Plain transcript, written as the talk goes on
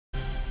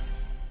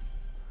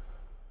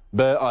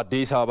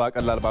በአዲስ አበባ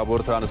ቀላል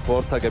ባቡር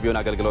ትራንስፖርት ተገቢውን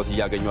አገልግሎት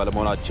እያገኙ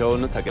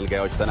አለመሆናቸውን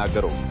ተገልጋዮች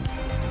ተናገሩ።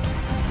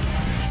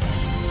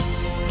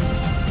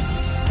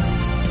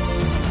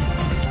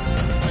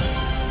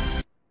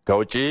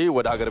 ከውጪ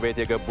ወደ ሀገር ቤት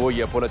የገቡ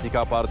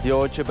የፖለቲካ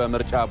ፓርቲዎች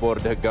በምርጫ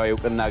ቦርድ ህጋዊ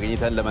እውቅና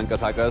አግኝተን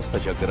ለመንቀሳቀስ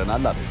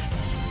ተቸግረናል አሉ።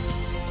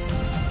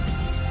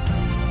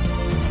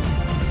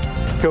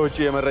 ከውጪ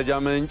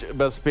የመረጃ ምንጭ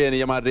በስፔን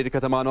የማድሪድ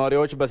ከተማ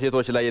ነዋሪዎች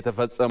በሴቶች ላይ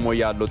የተፈጸሙ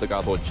ያሉ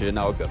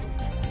ጥቃቶችን አወገዙ።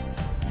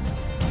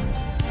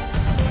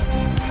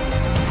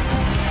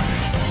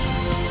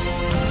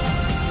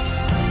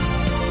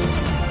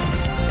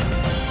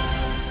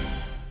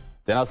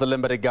 ጤና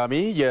ይስጥልን በድጋሚ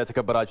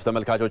የተከበራችሁ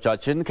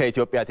ተመልካቾቻችን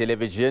ከኢትዮጵያ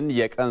ቴሌቪዥን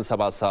የቀን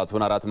 7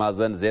 ሰዓቱን 4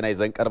 ማዕዘን ዜና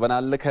ይዘን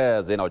ቀርበናል።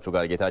 ከዜናዎቹ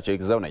ጋር ጌታቸው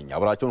ይግዘው ነኝ።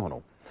 አብራችሁን ሆኖ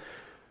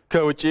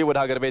ከውጪ ወደ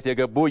ሀገር ቤት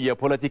የገቡ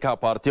የፖለቲካ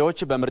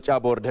ፓርቲዎች በምርጫ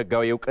ቦርድ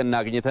ህጋዊ እውቅና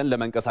አግኝተን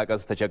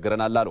ለመንቀሳቀስ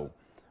ተቸግረናል አሉ።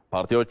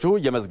 ፓርቲዎቹ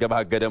የመዝገባ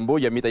ህገ ደንቡ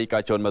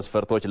የሚጠይቃቸውን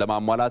መስፈርቶች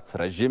ለማሟላት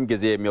ረጅም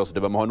ጊዜ የሚወስድ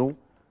በመሆኑ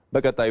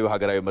በቀጣዩ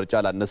ሀገራዊ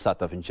ምርጫ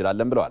ላንሳተፍ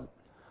እንችላለን ብለዋል።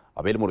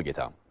 አቤል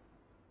ሙርጌታ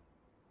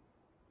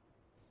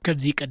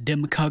ከዚህ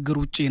ቀደም ከሀገር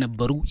ውጭ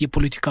የነበሩ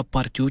የፖለቲካ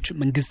ፓርቲዎች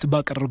መንግስት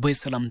ባቀረበው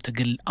የሰላም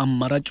ትግል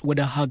አማራጭ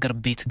ወደ ሀገር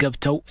ቤት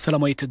ገብተው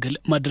ሰላማዊ ትግል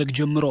ማድረግ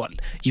ጀምረዋል።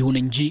 ይሁን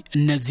እንጂ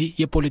እነዚህ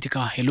የፖለቲካ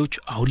ኃይሎች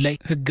አሁን ላይ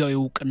ህጋዊ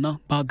እውቅና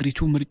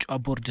በሀገሪቱ ምርጫ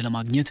ቦርድ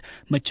ለማግኘት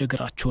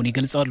መቸገራቸውን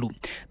ይገልጻሉ።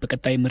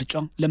 በቀጣይ ምርጫ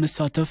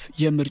ለመሳተፍ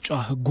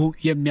የምርጫ ህጉ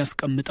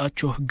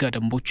የሚያስቀምጣቸው ህገ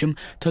ደንቦችም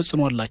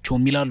ተጽዕኖ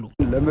አላቸውም ይላሉ።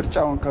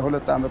 ለምርጫውን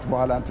ከሁለት ዓመት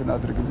በኋላ እንትን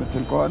አድርግ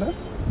ምትል ከሆነ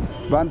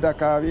በአንድ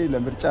አካባቢ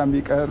ለምርጫ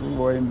የሚቀር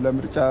ወይም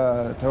ለምርጫ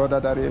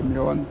ተወዳዳሪ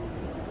የሚሆን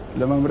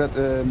ለመምረጥ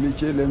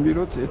የሚችል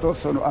የሚሉት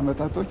የተወሰኑ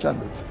አመታቶች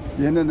አሉት።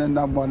 ይህንን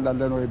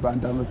እናሟላለን ወይ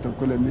በአንድ አመት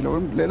ተኩል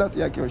የሚለውም ሌላ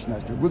ጥያቄዎች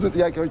ናቸው። ብዙ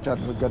ጥያቄዎች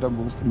አሉ ህገ ደንቡ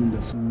ውስጥ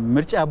የሚነሱ።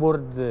 ምርጫ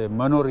ቦርድ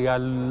መኖር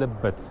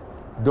ያለበት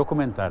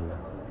ዶክመንት አለ፣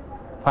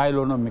 ፋይል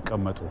ሆኖ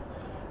የሚቀመጡ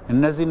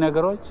እነዚህ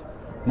ነገሮች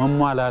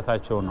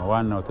መሟላታቸው ነው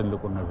ዋናው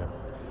ትልቁ ነገር።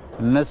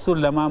 እነሱን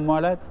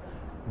ለማሟላት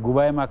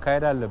ጉባኤ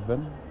ማካሄድ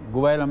አለብን።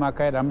 ጉባኤ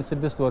ለማካሄድ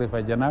 5-6 ወር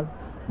ይፈጀናል።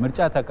 ምርጫ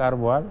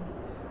ተቃርቧል።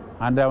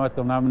 አንድ አመት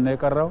ከምናምን ነው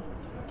የቀረው።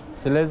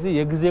 ስለዚህ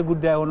የጊዜ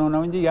ጉዳይ ሆኖ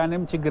ነው እንጂ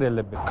ያንም ችግር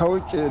የለበት።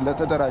 ከውጭ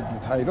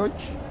ለተደራጁት ኃይሎች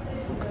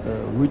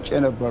ውጭ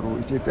የነበሩ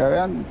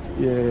ኢትዮጵያውያን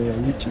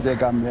የውጭ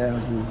ዜጋ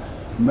የያዙ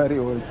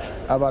መሪዎች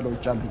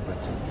አባሎች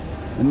አሉበት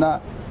እና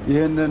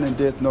ይህንን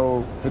እንዴት ነው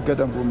ህገ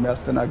ደንቡ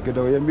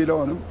የሚያስተናግደው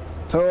የሚለውንም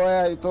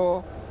ተወያይቶ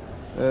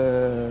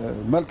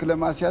መልክ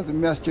ለማስያዝ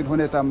የሚያስችል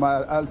ሁኔታ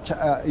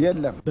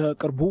የለም።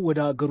 በቅርቡ ወደ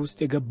ሀገር ውስጥ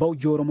የገባው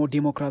የኦሮሞ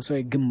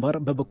ዴሞክራሲያዊ ግንባር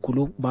በበኩሉ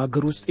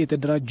በሀገር ውስጥ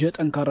የተደራጀ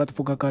ጠንካራ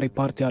ተፎካካሪ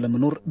ፓርቲ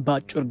አለመኖር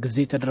በአጭር ጊዜ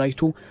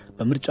ተደራጅቶ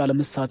በምርጫ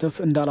ለመሳተፍ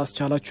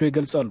እንዳላስቻላቸው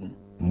ይገልጻሉ።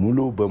 ሙሉ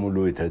በሙሉ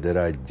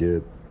የተደራጀ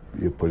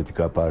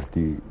የፖለቲካ ፓርቲ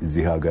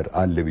እዚህ ሀገር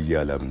አለ ብዬ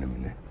አላምንም።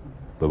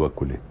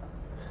 በበኩሌ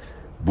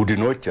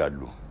ቡድኖች አሉ፣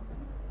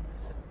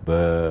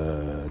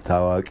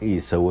 በታዋቂ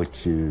ሰዎች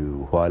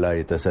ኋላ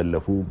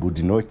የተሰለፉ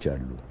ቡድኖች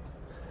አሉ።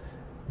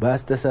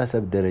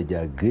 በአስተሳሰብ ደረጃ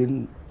ግን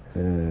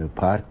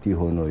ፓርቲ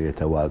ሆኖ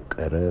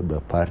የተዋቀረ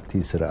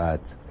በፓርቲ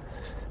ስርዓት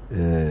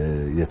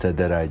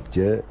የተደራጀ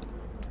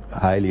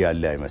ኃይል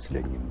ያለ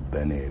አይመስለኝም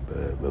በኔ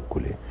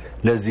በኩሌ።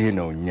 ለዚህ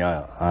ነው እኛ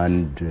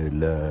አንድ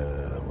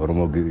ለኦሮሞ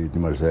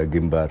ዴሞክራሲያዊ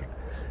ግንባር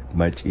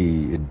መጪ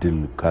እድል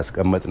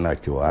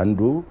ካስቀመጥናቸው አንዱ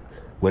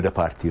ወደ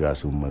ፓርቲ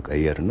ራሱ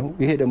መቀየር ነው።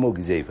 ይሄ ደግሞ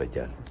ጊዜ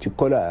ይፈጃል፣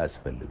 ችኮላ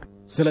አያስፈልግም።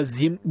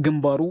 ስለዚህም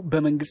ግንባሩ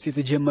በመንግስት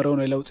የተጀመረውን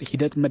የለውጥ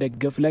ሂደት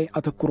መደገፍ ላይ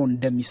አተኩሮ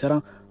እንደሚሰራ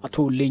አቶ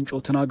ሌንጮ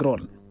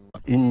ተናግረዋል።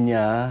 እኛ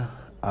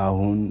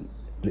አሁን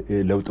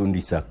ለውጡ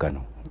እንዲሳካ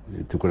ነው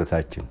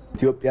ትኩረታችን።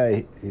 ኢትዮጵያ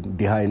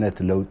እንዲህ አይነት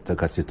ለውጥ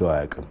ተከስቶ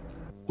አያውቅም።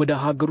 ወደ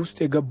ሀገር ውስጥ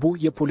የገቡ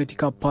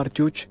የፖለቲካ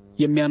ፓርቲዎች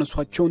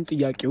የሚያነሷቸውን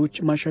ጥያቄዎች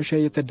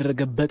ማሻሻያ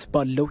የተደረገበት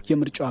ባለው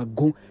የምርጫ ህጉ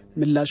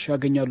ምላሽ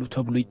ያገኛሉ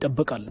ተብሎ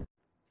ይጠበቃል።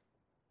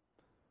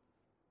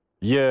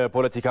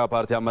 የፖለቲካ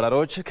ፓርቲ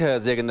አመራሮች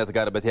ከዜግነት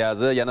ጋር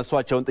በተያያዘ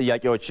ያነሷቸውን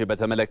ጥያቄዎች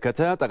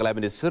በተመለከተ ጠቅላይ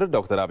ሚኒስትር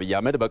ዶክተር አብይ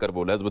አህመድ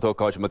በቅርቡ ለህዝብ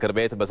ተወካዮች ምክር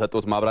ቤት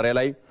በሰጡት ማብራሪያ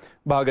ላይ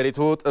በሀገሪቱ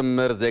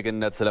ጥምር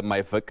ዜግነት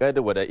ስለማይፈቀድ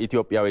ወደ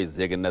ኢትዮጵያዊ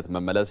ዜግነት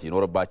መመለስ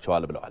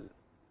ይኖርባቸዋል ብለዋል።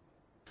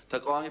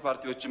 ተቃዋሚ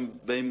ፓርቲዎችን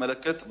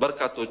በሚመለከት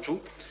በርካቶቹ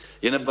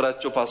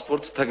የነበራቸው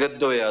ፓስፖርት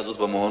ተገደው የያዙት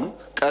በመሆኑ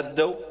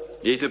ቀደው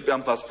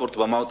የኢትዮጵያን ፓስፖርት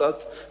በማውጣት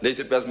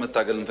ለኢትዮጵያ ህዝብ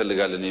መታገል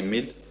እንፈልጋለን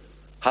የሚል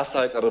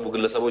ሐሳብ ያቀረቡ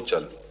ግለሰቦች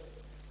አሉ።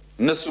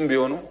 እነሱም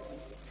ቢሆኑ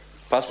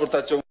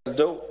ፓስፖርታቸውን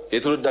ቀደው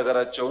የትውልድ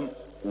ሀገራቸውን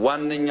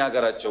ዋነኛ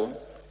ሀገራቸውን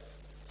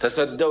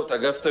ተሰደው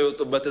ተገፍተው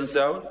የወጡበትን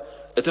ሳይሆን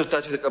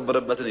እትብታቸው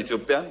የተቀበረበትን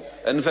ኢትዮጵያን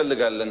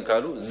እንፈልጋለን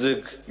ካሉ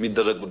ዝግ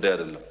የሚደረግ ጉዳይ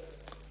አይደለም።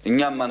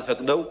 እኛም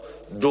ማንፈቅደው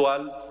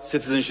ዱዋል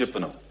ሲቲዝንሺፕ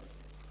ነው።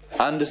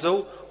 አንድ ሰው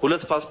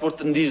ሁለት ፓስፖርት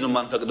እንዲይዝ ነው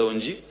ማንፈቅደው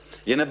እንጂ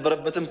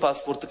የነበረበትን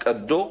ፓስፖርት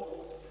ቀዶ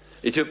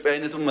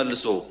ኢትዮጵያዊነቱን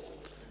መልሶ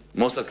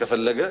መውሰድ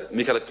ከፈለገ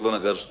የሚከለክለው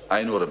ነገር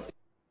አይኖርም።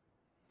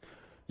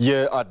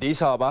 የአዲስ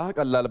አበባ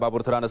ቀላል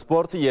ባቡር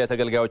ትራንስፖርት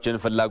የተገልጋዮችን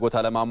ፍላጎት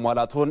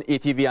አለማሟላቱን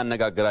ኢቲቪ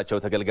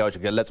ያነጋገራቸው ተገልጋዮች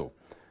ገለጹ።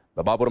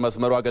 በባቡር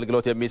መስመሩ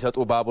አገልግሎት የሚሰጡ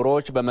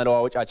ባቡሮች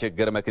በመለዋወጫ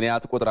ችግር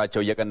ምክንያት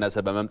ቁጥራቸው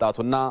እየቀነሰ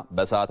በመምጣቱና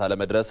በሰዓት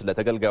አለመድረስ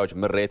ለተገልጋዮች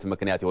ምሬት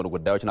ምክንያት የሆኑ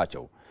ጉዳዮች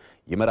ናቸው።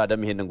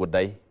 ይመራደም ይህንን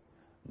ጉዳይ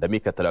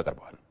እንደሚከተለው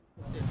ያቀርበዋል።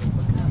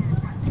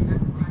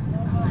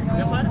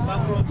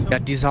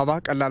 የአዲስ አበባ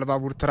ቀላል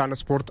ባቡር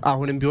ትራንስፖርት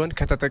አሁንም ቢሆን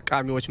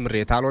ከተጠቃሚዎች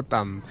ምሬት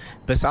አልወጣም።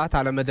 በሰዓት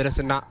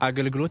አለመድረስና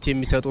አገልግሎት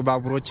የሚሰጡ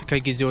ባቡሮች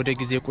ከጊዜ ወደ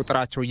ጊዜ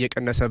ቁጥራቸው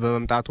እየቀነሰ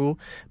በመምጣቱ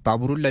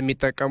ባቡሩን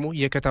ለሚጠቀሙ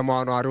የከተማዋ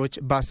ነዋሪዎች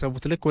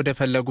ባሰቡት ልክ ወደ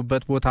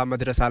ፈለጉበት ቦታ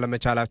መድረስ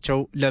አለመቻላቸው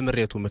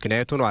ለምሬቱ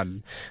ምክንያት ሆኗል።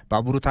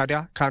 ባቡሩ ታዲያ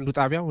ከአንዱ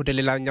ጣቢያ ወደ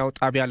ሌላኛው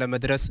ጣቢያ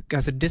ለመድረስ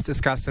ከ6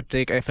 እስከ 10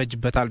 ደቂቃ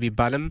ይፈጅበታል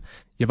ቢባልም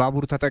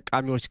የባቡሩ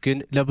ተጠቃሚዎች ግን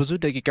ለብዙ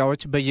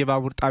ደቂቃዎች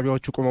በየባቡር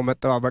ጣቢያዎቹ ቆመው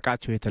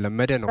መጠባበቃቸው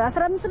የተለመደ ነው።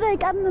 15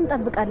 ደቂቃ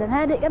እንጠብቃለን፣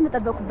 20 ደቂቃ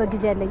የምንጠብቁበት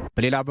ጊዜ አለኝ።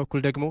 በሌላ በኩል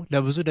ደግሞ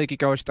ለብዙ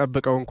ደቂቃዎች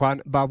ጠብቀው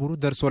እንኳን ባቡሩ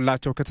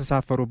ደርሶላቸው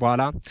ከተሳፈሩ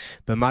በኋላ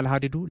በመሃል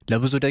ሀዲዱ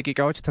ለብዙ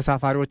ደቂቃዎች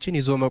ተሳፋሪዎችን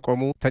ይዞ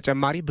መቆሙ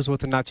ተጨማሪ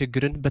ብሶትና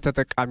ችግርን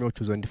በተጠቃሚዎቹ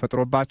ዘንድ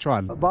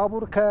ፈጥሮባቸዋል።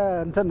 ባቡር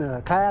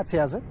ከአያት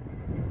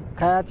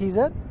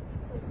ይዘን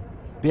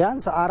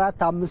ቢያንስ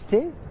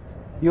 4-5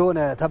 የሆነ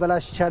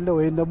ተበላሽቻለሁ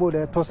ወይም ደግሞ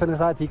ለተወሰነ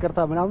ሰዓት ይቅርታ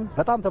ምናምን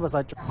በጣም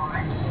ተበሳጨሁ።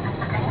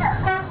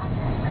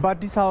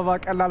 በአዲስ አበባ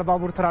ቀላል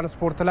ባቡር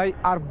ትራንስፖርት ላይ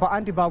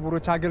 41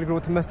 ባቡሮች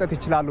አገልግሎት መስጠት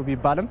ይችላሉ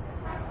ቢባልም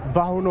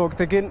በአሁኑ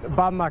ወቅት ግን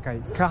በአማካይ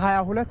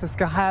ከ22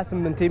 እስከ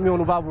 28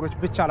 የሚሆኑ ባቡሮች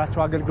ብቻ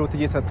ናቸው አገልግሎት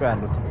እየሰጡ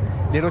ያሉት።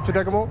 ሌሎቹ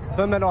ደግሞ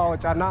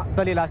በመለዋወጫና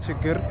በሌላ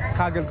ችግር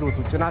ከአገልግሎት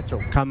ውጭ ናቸው።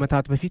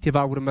 ከዓመታት በፊት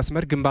የባቡር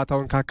መስመር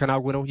ግንባታውን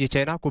ካከናወነው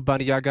የቻይና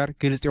ኩባንያ ጋር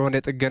ግልጽ የሆነ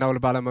የጥገና ውል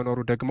ባለመኖሩ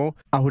ደግሞ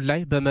አሁን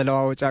ላይ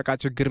በመለዋወጫ ዕቃ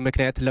ችግር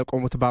ምክንያት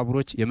ለቆሙት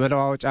ባቡሮች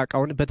የመለዋወጫ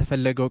ዕቃውን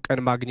በተፈለገው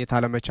ቀን ማግኘት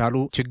አለመቻሉ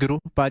ችግሩ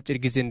በአጭር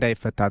ጊዜ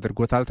እንዳይፈታ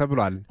አድርጎታል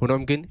ተብሏል።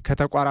 ሆኖም ግን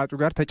ከተቋራጩ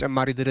ጋር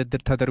ተጨማሪ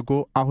ድርድር ተደርጎ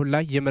አሁን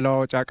ላይ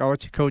የመለዋወጫ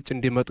ዕቃዎች ከውጭ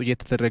እንዲመጡ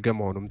እየተደረገ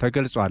መሆኑም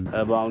ተገልጿል።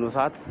 በአሁኑ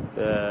ሰዓት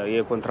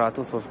የኮንትራቱ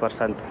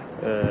 3%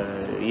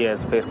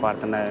 የስፔር ፓርትና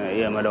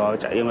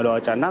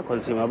የመለዋወጫና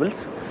ኮንሱመብልስ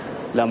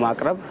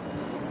ለማቅረብ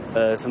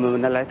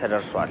ስምምነት ላይ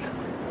ተደርሷል።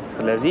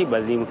 ስለዚህ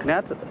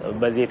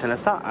በዚህ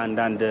የተነሳ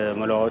አንዳንድ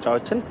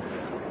መለዋወጫዎችን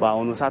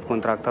በአሁኑ ሰዓት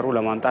ኮንትራክተሩ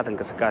ለማምጣት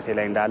እንቅስቃሴ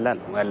ላይ እንዳለ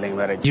ነው ያለኝ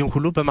መረጃ። ይህን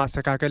ሁሉ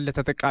በማስተካከል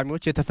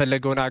ለተጠቃሚዎች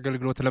የተፈለገውን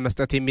አገልግሎት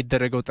ለመስጠት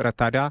የሚደረገው ጥረት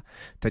ታዲያ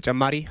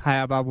ተጨማሪ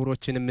 20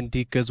 ባቡሮችንም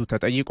እንዲገዙ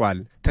ተጠይቋል።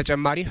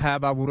 ተጨማሪ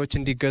 20 ባቡሮች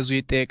እንዲገዙ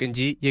ይጠየቅ እንጂ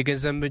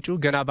የገንዘብ ምንጩ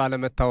ገና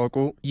ባለመታወቁ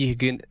ይህ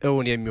ግን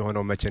እውን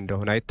የሚሆነው መቼ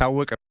እንደሆነ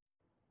አይታወቅም።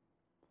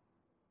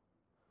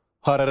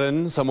 ሐረርን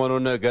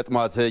ሰሞኑን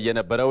ገጥሟት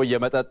የነበረው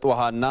የመጠጥ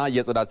ውሃና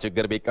የጽዳት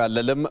ችግር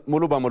ቢቃለልም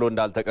ሙሉ በሙሉ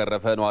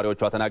እንዳልተቀረፈ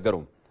ነዋሪዎቿ ተናገሩ።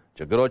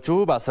 ችግሮቹ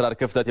በአሰራር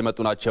ክፍተት የመጡ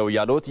ናቸው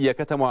ያሉት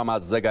የከተማዋ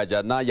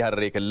ማዘጋጃና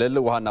የሐረሪ ክልል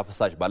ውሃና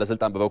ፍሳሽ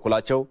ባለስልጣን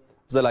በበኩላቸው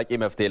ዘላቂ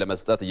መፍትሄ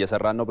ለመስጠት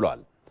እየሰራን ነው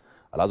ብለዋል።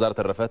 አላዛር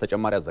ተረፈ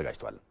ተጨማሪ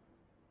አዘጋጅቷል።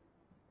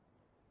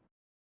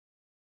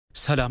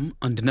 ሰላም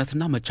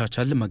አንድነትና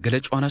መቻቻል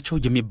መገለጫዋ ናቸው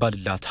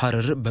የሚባልላት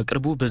ሐረር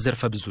በቅርቡ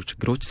በዘርፈ ብዙ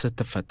ችግሮች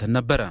ስትፈተን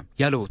ነበረ።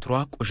 ያለ ወትሯ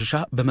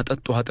ቆሻሻ በመጠጥ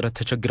ውሃ እጥረት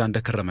ተቸግራ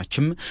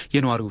እንደከረመችም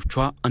የነዋሪዎቿ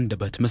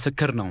አንደበት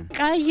ምስክር ነው።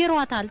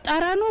 ቀይሯታል።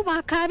 ጠረኑ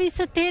በአካባቢ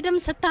ስትሄድም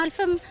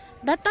ስታልፍም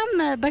በጣም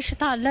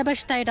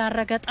ለበሽታ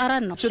የዳረገ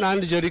ጠረን ነው።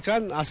 አንድ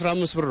ጀሪካን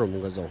 15 ብር ነው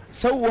የምንገዛው።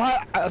 ሰው ውሃ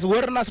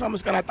ወርና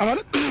 15 ቀን አጣ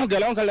ማለት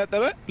ገላውን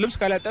ካላጠበ ልብስ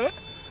ካላጠበ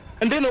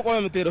እንዴት ነው ቆመ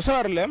የምትሄደው? ሰው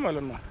አይደለም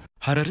ማለት ነው።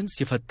 ሐረርን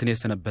ሲፈትን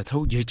የሰነበተው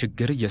ይህ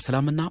ችግር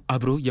የሰላምና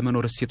አብሮ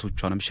የመኖር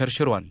እሴቶቿንም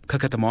ሸርሽሯል።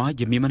 ከከተማዋ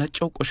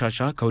የሚመነጨው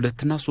ቆሻሻ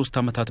ከ2 እና 3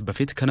 ዓመታት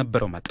በፊት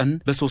ከነበረው መጠን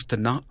በ3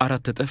 እና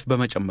 4 እጥፍ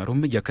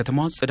በመጨመሩም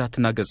የከተማዋን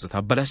ጽዳትና ገጽታ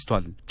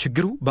አበላሽቷል።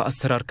 ችግሩ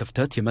በአሰራር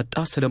ክፍተት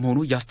የመጣ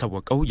ስለመሆኑ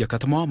ያስታወቀው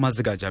የከተማዋ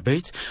ማዘጋጃ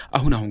ቤት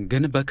አሁን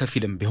ግን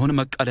በከፊልም ቢሆን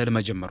መቃለል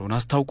መጀመሩን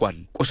አስታውቋል።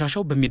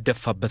 ቆሻሻው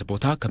በሚደፋበት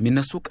ቦታ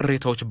ከሚነሱ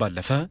ቅሬታዎች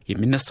ባለፈ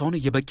የሚነሳውን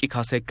የበቂ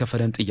ካሳ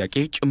ይከፈለን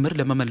ጥያቄ ጭምር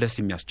ለመመለስ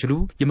የሚያስችሉ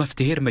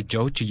የመፍትሄ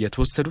እርምጃዎች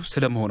እየተወሰዱ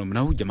ስለመሆኑም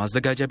ነው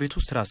የማዘጋጃ ቤቱ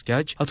ስራ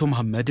አስኪያጅ አቶ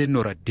መሐመድ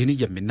ኑረዲን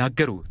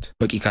የሚናገሩት።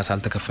 በቂ ካሳ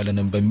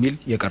አልተከፈለንም በሚል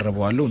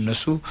የቀረበው አለው።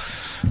 እነሱ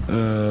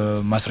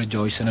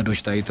ማስረጃዎች፣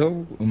 ሰነዶች ታይተው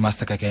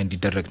ማስተካከያ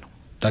እንዲደረግ ነው።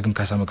 ዳግም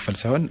ካሳ መክፈል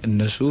ሳይሆን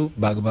እነሱ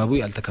በአግባቡ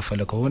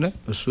ያልተከፈለ ከሆነ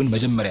እሱን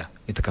መጀመሪያ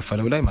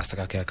የተከፈለው ላይ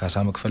ማስተካከያ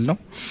ካሳ መክፈል ነው።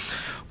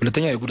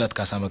 ሁለተኛ የጉዳት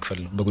ካሳ መክፈል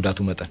ነው በጉዳቱ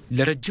መጠን።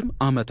 ለረጅም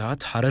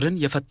ዓመታት ሐረርን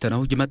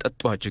የፈተነው የመጠጥ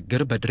ውሃ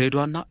ችግር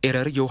በድሬዳዋና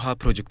ኤረር የውሃ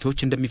ፕሮጀክቶች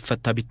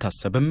እንደሚፈታ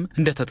ቢታሰብም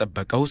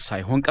እንደተጠበቀው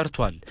ሳይሆን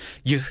ቀርቷል።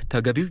 ይህ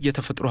ተገቢው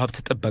የተፈጥሮ ሀብት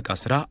ጥበቃ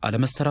ስራ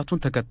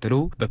አለመሰራቱን ተከትሎ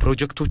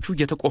በፕሮጀክቶቹ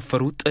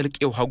የተቆፈሩ ጥልቅ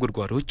የውሃ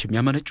ጉድጓዶች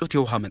የሚያመነጩት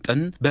የውሃ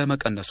መጠን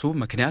በመቀነሱ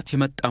ምክንያት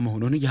የመጣ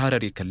መሆኑን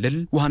የሐረሪ ክልል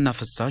ውሃና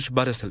ፍሳሽ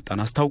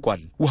ባለስልጣን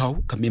አስታውቋል። ውሃው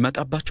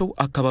ከሚመጣባቸው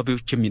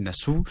አካባቢዎች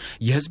የሚነሱ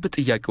የህዝብ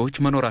ጥያቄዎች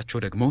መኖራቸው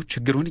ደግሞ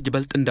ችግሩን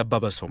ይበልጥ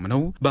እንዳባበሰውም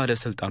ነው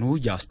ባለስልጣኑ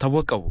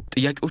ያስታወቀው።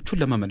 ጥያቄዎቹን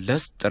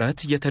ለመመለስ ጥረት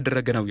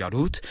እየተደረገ ነው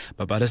ያሉት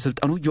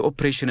በባለስልጣኑ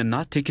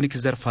የኦፕሬሽንና ቴክኒክ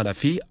ዘርፍ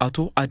ኃላፊ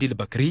አቶ አዲል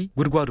በክሪ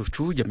ጉድጓዶቹ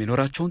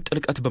የሚኖራቸውን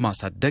ጥልቀት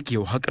በማሳደግ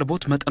የውሃ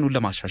አቅርቦት መጠኑን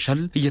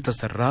ለማሻሻል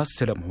እየተሰራ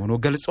ስለመሆኑ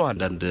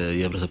ገልጸዋል። አንድ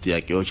የህብረተሰብ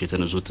ጥያቄዎች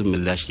የተነሱትን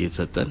ምላሽ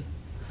እየተሰጠን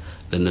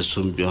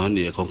ለነሱም ቢሆን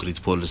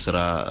የኮንክሪት ፖል ስራ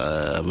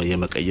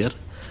የመቀየር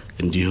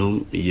እንዲሁም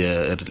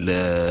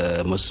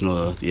ለመስኖ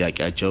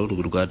ጥያቄያቸውን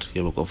ጉድጓድ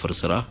የመቆፈር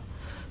ስራ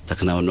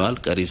ተከናውነዋል።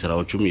 ቀሪ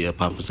ስራዎችም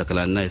የፓምፕ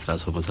ተከላና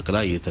የትራንስፎርመር ተከላ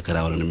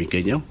እየተከናወነ ነው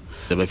የሚገኘው።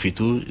 ለበፊቱ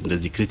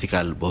እንደዚህ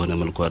ክሪቲካል በሆነ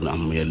መልኩ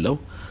የለው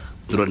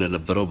ድሮ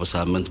እንደነበረው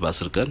በሳምንት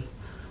በ10 ቀን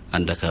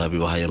አንድ አካባቢ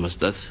ውሃ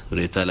የመስጠት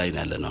ሁኔታ ላይ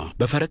ያለነው።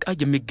 በፈረቃ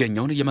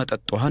የሚገኘውን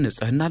የመጠጥ ውሃ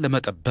ንጽህና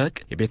ለመጠበቅ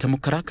የቤተ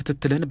ሙከራ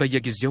ክትትልን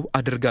በየጊዜው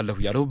አድርጋለሁ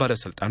ያለው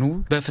ባለስልጣኑ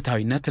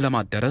በፍትሃዊነት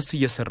ለማዳረስ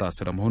እየሰራ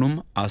ስለመሆኑም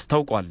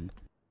አስታውቋል።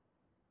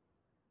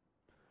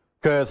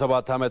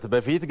 ከ7 ዓመት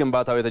በፊት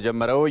ግንባታው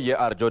የተጀመረው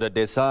የአርጆ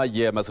ደዴሳ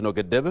የመስኖ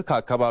ግድብ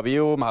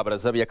ከአካባቢው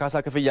ማህበረሰብ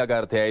የካሳ ክፍያ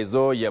ጋር ተያይዞ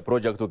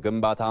የፕሮጀክቱ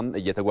ግንባታ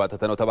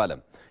እየተጓተተ ነው ተባለ።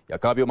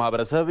 የአካባቢው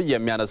ማህበረሰብ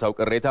የሚያነሳው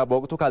ቅሬታ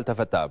በወቅቱ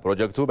ካልተፈታ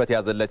ፕሮጀክቱ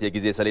በተያዘለት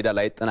የጊዜ ሰሌዳ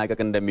ላይ ጠናቀቅ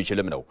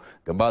እንደሚችልም ነው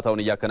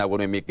ግንባታውን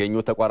እያከናወኑ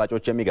የሚገኙ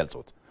ተቋራጮች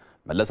የሚገልጹት።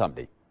 መለስ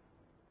አምዴ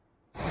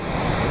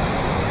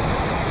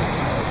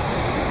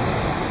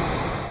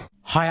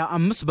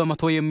 25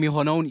 በመቶ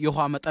የሚሆነውን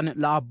የውሃ መጠን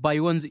ለአባይ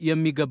ወንዝ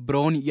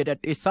የሚገብረውን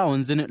የደዴሳ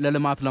ወንዝን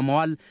ለልማት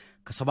ለማዋል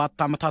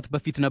ከ7 ዓመታት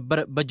በፊት ነበር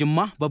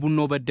በጅማ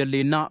በቡኖ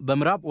በደሌና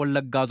በምዕራብ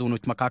ወለጋ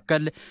ዞኖች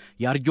መካከል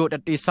የአርጆ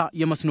ደዴሳ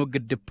የመስኖ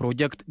ግድብ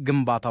ፕሮጀክት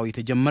ግንባታው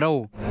የተጀመረው።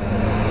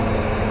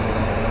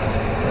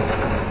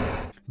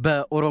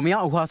 በኦሮሚያ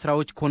ውሃ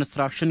ስራዎች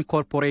ኮንስትራክሽን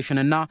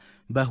ኮርፖሬሽንና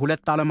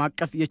በሁለት ዓለም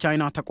አቀፍ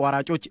የቻይና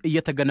ተቋራጮች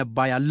እየተገነባ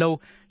ያለው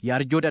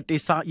የአርጆ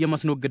ደዴሳ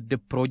የመስኖ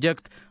ግድብ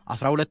ፕሮጀክት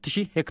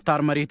 12000 ሄክታር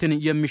መሬትን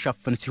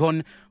የሚሸፍን ሲሆን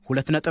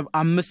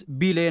 2.5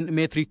 ቢሊዮን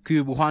ሜትሪክ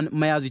ኪዩብ ውሃን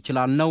መያዝ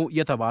ይችላል ነው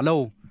የተባለው።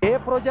 ይሄ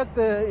ፕሮጀክት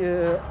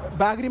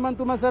በአግሪመንቱ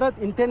መሰረት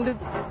ኢንቴንድድ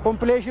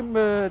ኮምፕሊሽን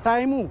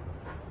ታይሙ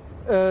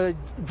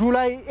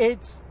ጁላይ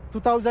 8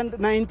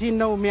 2019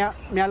 ነው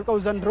የሚያልቀው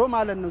ዘንድሮ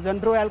ማለት ነው።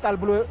 ዘንድሮ ያልቃል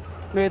ብሎ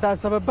ነው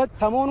የታሰበበት።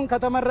 ሰሞኑን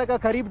ከተመረቀ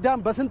ከሪብዳም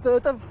በስንት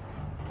እጥፍ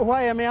ውሃ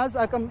የመያዝ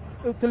አቅም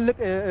ትልቅ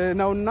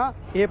ነውና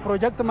ይሄ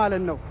ፕሮጀክት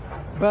ማለት ነው።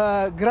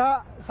 በግራ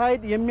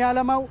ሳይድ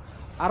የሚያለማው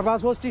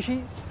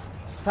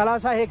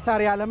 43030 ሄክታር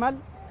ያለማል።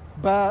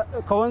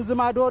 ከወንዝ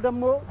ማዶ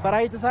ደግሞ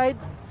በራይት ሳይድ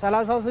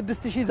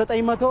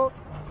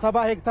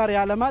 36970 ሄክታር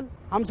ያለማል።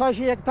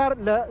 50000 ሄክታር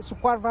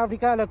ለስኳር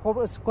ፋብሪካ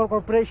ለስኳር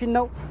ኮርፖሬሽን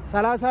ነው።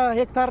 30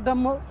 ሄክታር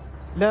ደግሞ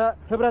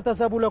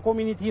ለህብረተሰቡ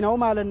ለኮሚኒቲ ነው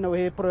ማለት ነው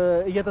ይሄ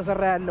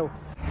እየተሰራ ያለው።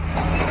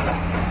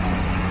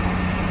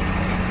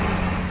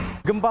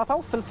 ግንባታው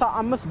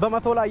 65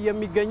 በመቶ ላይ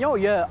የሚገኘው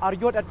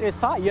የአርጆ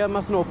ደዴሳ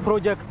የመስኖ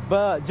ፕሮጀክት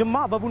በጅማ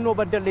በቡኖ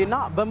በደሌና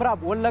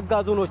በምዕራብ ወለጋ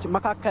ዞኖች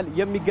መካከል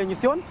የሚገኝ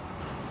ሲሆን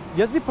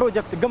የዚህ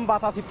ፕሮጀክት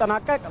ግንባታ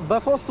ሲጠናቀቅ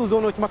በሶስቱ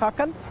ዞኖች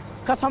መካከል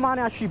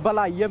ከ80,000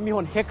 በላይ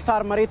የሚሆን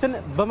ሄክታር መሬትን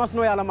በመስኖ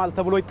ያለማል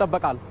ተብሎ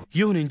ይጠበቃል።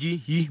 ይሁን እንጂ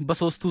ይህ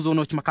በሶስቱ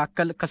ዞኖች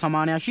መካከል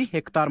ከ80,000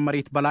 ሄክታር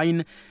መሬት በላይን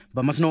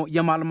በመስኖ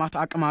የማልማት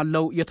አቅም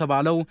አለው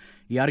የተባለው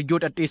የአርጆ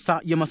ደዴሳ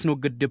የመስኖ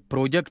ግድብ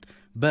ፕሮጀክት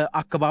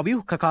በአካባቢው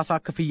ከካሳ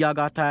ክፍያ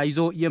ጋር ተያይዞ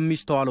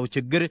የሚስተዋለው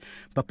ችግር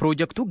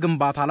በፕሮጀክቱ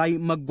ግንባታ ላይ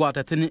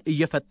መጓተትን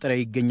እየፈጠረ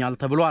ይገኛል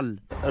ተብሏል።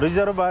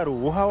 ሪዘርቫሩ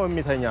ውሃው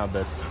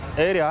የሚተኛበት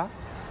ኤሪያ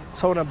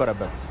ሰው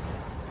ነበረበት።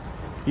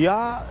 ያ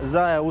እዛ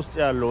ውስጥ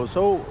ያለው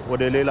ሰው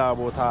ወደ ሌላ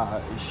ቦታ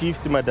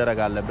ሺፍት መደረግ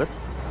አለበት።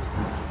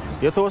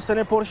 የተወሰነ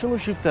ፖርሽኑ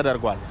ሺፍት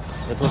ተደርጓል።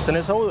 የተወሰነ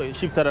ሰው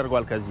ሺፍት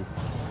ተደርጓል። ከዚህ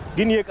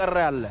ግን የቀረ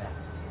ያለ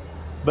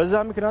በዛ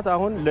ምክንያት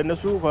አሁን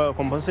ለነሱ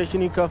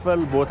ኮምፐንሴሽን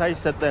ይከፈል ቦታ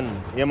ይሰጠን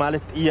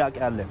የማለት ጥያቄ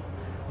አለ።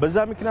 በዛ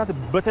ምክንያት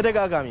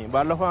በተደጋጋሚ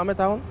ባለፈው አመት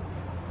አሁን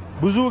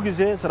ብዙ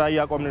ጊዜ ስራ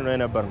ያቆምን ነው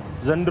የነበርነው።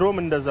 ዘንድሮም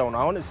እንደዛው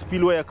ነው። አሁን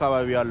ስፒልዌይ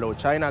አካባቢ ያለው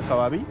ቻይና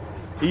አካባቢ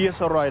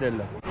እየሰሩ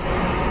አይደለም።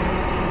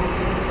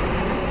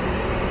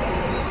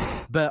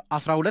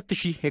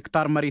 በ12000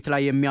 ሄክታር መሬት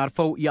ላይ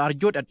የሚያርፈው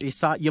የአርጆ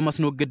ደዴሳ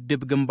የመስኖ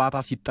ግድብ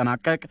ግንባታ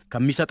ሲጠናቀቅ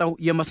ከሚሰጠው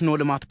የመስኖ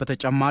ልማት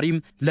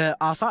በተጨማሪም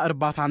ለአሳ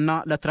እርባታና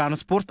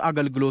ለትራንስፖርት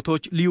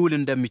አገልግሎቶች ሊውል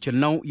እንደሚችል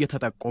ነው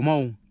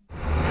የተጠቆመው።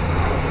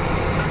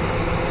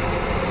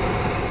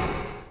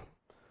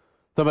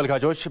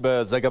 ተመልካቾች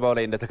በዘገባው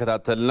ላይ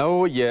እንደተከታተልነው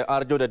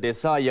የአርጆ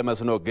ደዴሳ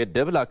የመስኖ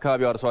ግድብ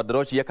ለአካባቢው አርሶ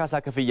አደሮች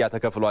የካሳ ክፍያ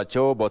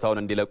ተከፍሏቸው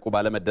ቦታውን እንዲለቁ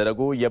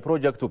ባለመደረጉ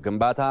የፕሮጀክቱ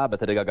ግንባታ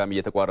በተደጋጋሚ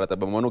እየተቋረጠ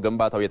በመሆኑ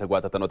ግንባታው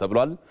እየተጓተተ ነው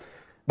ተብሏል።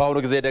 በአሁኑ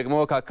ጊዜ ደግሞ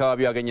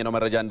ከአካባቢው ያገኘነው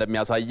መረጃ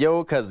እንደሚያሳየው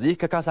ከዚህ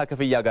ከካሳ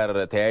ክፍያ ጋር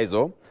ተያይዞ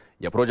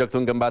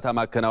የፕሮጀክቱን ግንባታ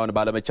ማከናወን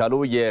ባለመቻሉ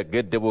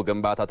የግድቡ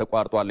ግንባታ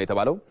ተቋርጧል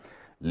የተባለው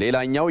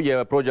ሌላኛው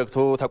የፕሮጀክቱ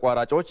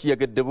ተቋራጮች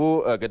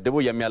ግድቡ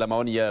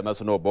የሚያለማውን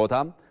የመስኖ ቦታ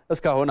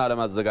እስካሁን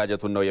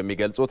አለማዘጋጀቱን ነው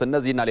የሚገልጹት።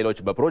 እነዚህና ሌሎች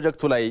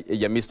በፕሮጀክቱ ላይ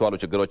የሚስተዋሉ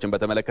ችግሮችን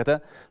በተመለከተ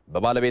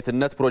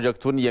በባለቤትነት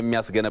ፕሮጀክቱን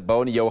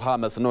የሚያስገነባውን የውሃ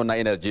መስኖና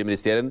ኢነርጂ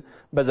ሚኒስቴርን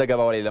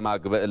በዘገባው ላይ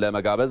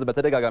ለመጋበዝ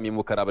በተደጋጋሚ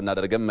ሙከራ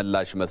ብናደርግም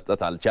ምላሽ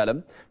መስጠት አልቻለም።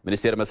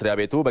 ሚኒስቴር መስሪያ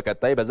ቤቱ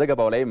በቀጣይ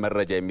በዘገባው ላይ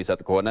መረጃ የሚሰጥ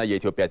ከሆነ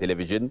የኢትዮጵያ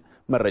ቴሌቪዥን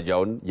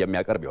መረጃውን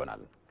የሚያቀርብ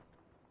ይሆናል።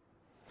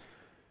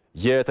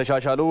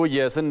 የተሻሻሉ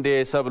የስንዴ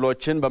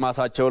ሰብሎችን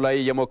በማሳቸው ላይ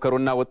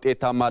የሞከሩና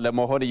ውጤታማ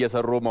ለመሆን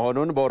እየሰሩ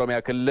መሆኑን በኦሮሚያ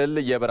ክልል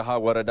የበረሃ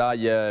ወረዳ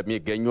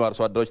የሚገኙ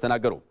አርሶ አደሮች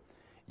ተናገሩ።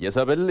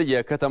 የሰብል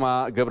የከተማ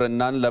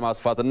ግብርናን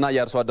ለማስፋትና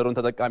የአርሶ አደሩን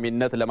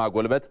ተጠቃሚነት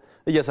ለማጎልበት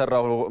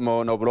እየሰራው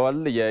ነው ብለዋል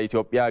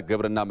የኢትዮጵያ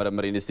ግብርና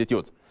ምርምር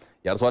ኢንስቲትዩት።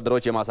 የአርሶ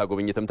አደሮች የማሳ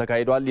ጉብኝትም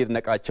ተካሂዷል።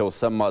 ይድነቃቸው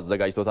ሰማ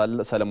አዘጋጅቶታል።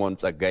 ሰለሞን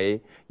ጸጋዬ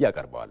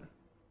ያቀርበዋል።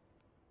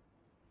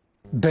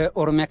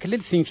 በኦሮሚያ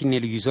ክልል ፊንፊኔ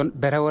ልዩ ዞን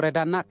በረሃ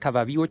ወረዳና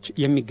አካባቢዎች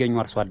የሚገኙ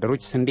አርሶ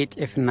አደሮች ስንዴ፣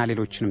 ጤፍና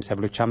ሌሎችንም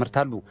ሰብሎች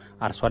ያመርታሉ።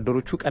 አርሶ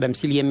አደሮቹ ቀደም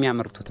ሲል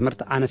የሚያመርቱት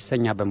ምርት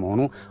አነስተኛ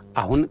በመሆኑ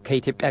አሁን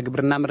ከኢትዮጵያ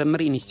ግብርና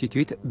ምርምር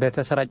ኢንስቲትዩት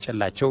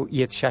በተሰራጨላቸው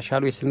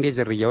የተሻሻሉ የስንዴ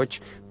ዝርያዎች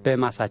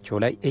በማሳቸው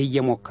ላይ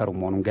እየሞከሩ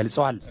መሆኑን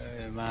ገልጸዋል።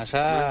 ማሳ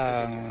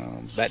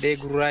ባዴ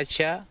ጉራቻ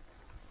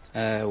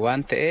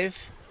ዋንተኤፍ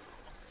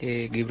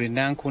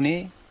ግብርናን ኩኔ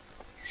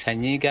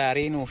ሰኚ ጋሪ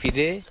ነው ፊዜ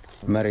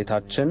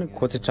መሬታችን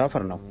ኮትቻ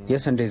አፈር ነው።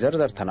 የስንዴ ዘር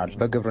ዘርተናል።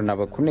 በግብርና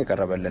በኩል ነው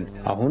የቀረበልን።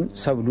 አሁን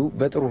ሰብሉ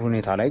በጥሩ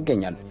ሁኔታ ላይ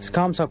ይገኛል። እስከ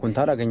 50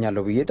 ኩንታል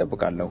አገኛለሁ ብዬ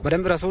እጠብቃለሁ።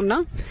 በደንብ ረሱና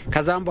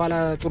ከዛም በኋላ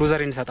ጥሩ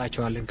ዘር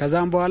እንሰጣቸዋለን።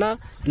 ከዛም በኋላ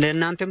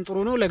ለእናንተም ጥሩ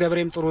ነው፣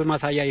 ለገበሬም ጥሩ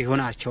ማሳያ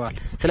ይሆናቸዋል።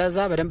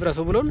 ስለዛ በደንብ ረሱ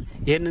ብሎን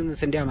ይህንን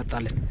ስንዴ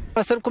ያመጣለን።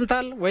 10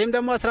 ኩንታል ወይም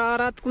ደግሞ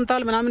 14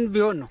 ኩንታል ምናምን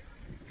ቢሆን ነው።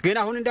 ግን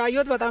አሁን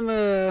እንዳየሁት በጣም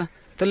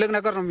ትልቅ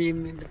ነገር ነው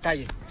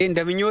የሚታየኝ።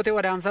 እንደምኞቴ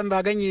ወደ 50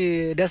 ባገኝ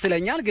ደስ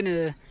ይለኛል። ግን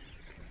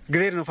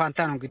ግዜር ነው ፋንታ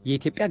ነው። እንግዲህ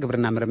የኢትዮጵያ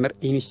ግብርና ምርምር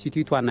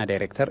ኢንስቲትዩት ዋና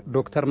ዳይሬክተር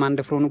ዶክተር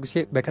ማንደፍሮ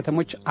ንጉሴ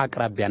በከተሞች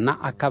አቅራቢያና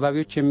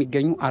አካባቢዎች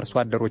የሚገኙ አርሶ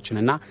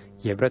አደሮችንና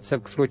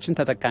የህብረተሰብ ክፍሎችን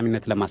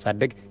ተጠቃሚነት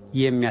ለማሳደግ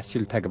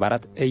የሚያስችል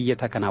ተግባራት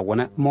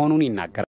እየተከናወነ መሆኑን ይናገራል።